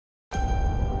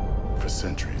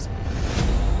centuries.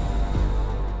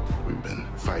 We've been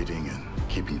fighting and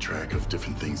keeping track of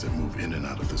different things that move in and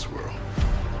out of this world.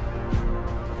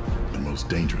 The most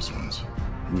dangerous ones,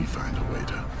 we find a way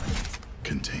to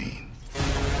contain.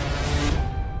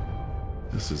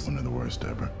 This is one of the worst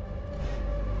ever.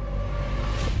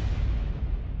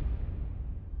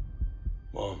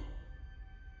 Mom,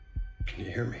 can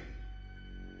you hear me?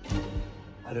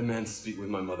 I demand to speak with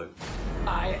my mother.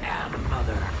 I am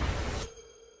mother.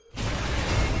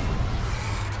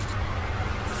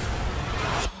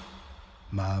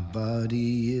 My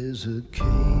body is a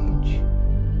cage.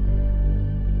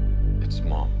 It's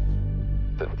Mom.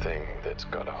 The thing that's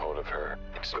got a hold of her,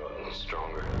 it's gotten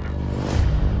stronger.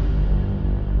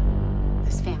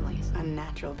 This family's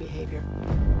unnatural behavior.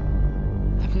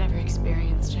 I've never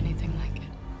experienced anything like it.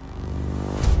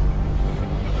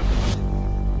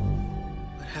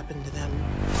 What happened to them?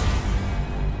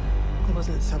 It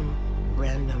wasn't some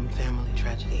random family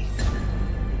tragedy.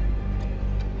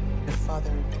 Their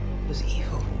father was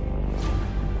evil,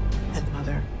 and the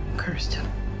mother cursed him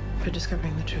for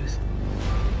discovering the truth.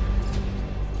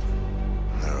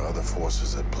 There are other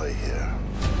forces at play here.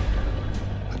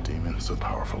 A demon so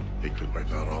powerful, it could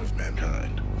wipe out all of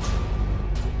mankind.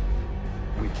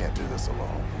 We can't do this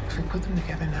alone. If we put them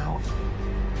together now,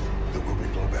 There will be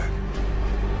blowback.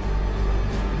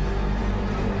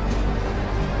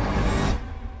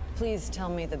 Please tell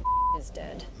me the is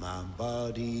dead. My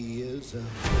body is a...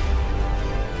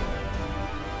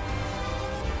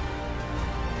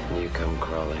 You come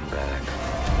crawling back.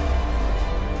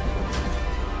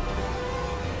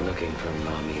 Looking for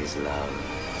Mommy's love.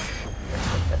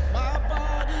 My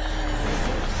body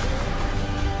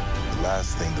The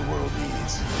last thing the world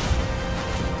needs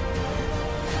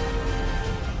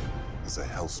is a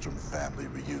Helstrom family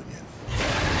reunion.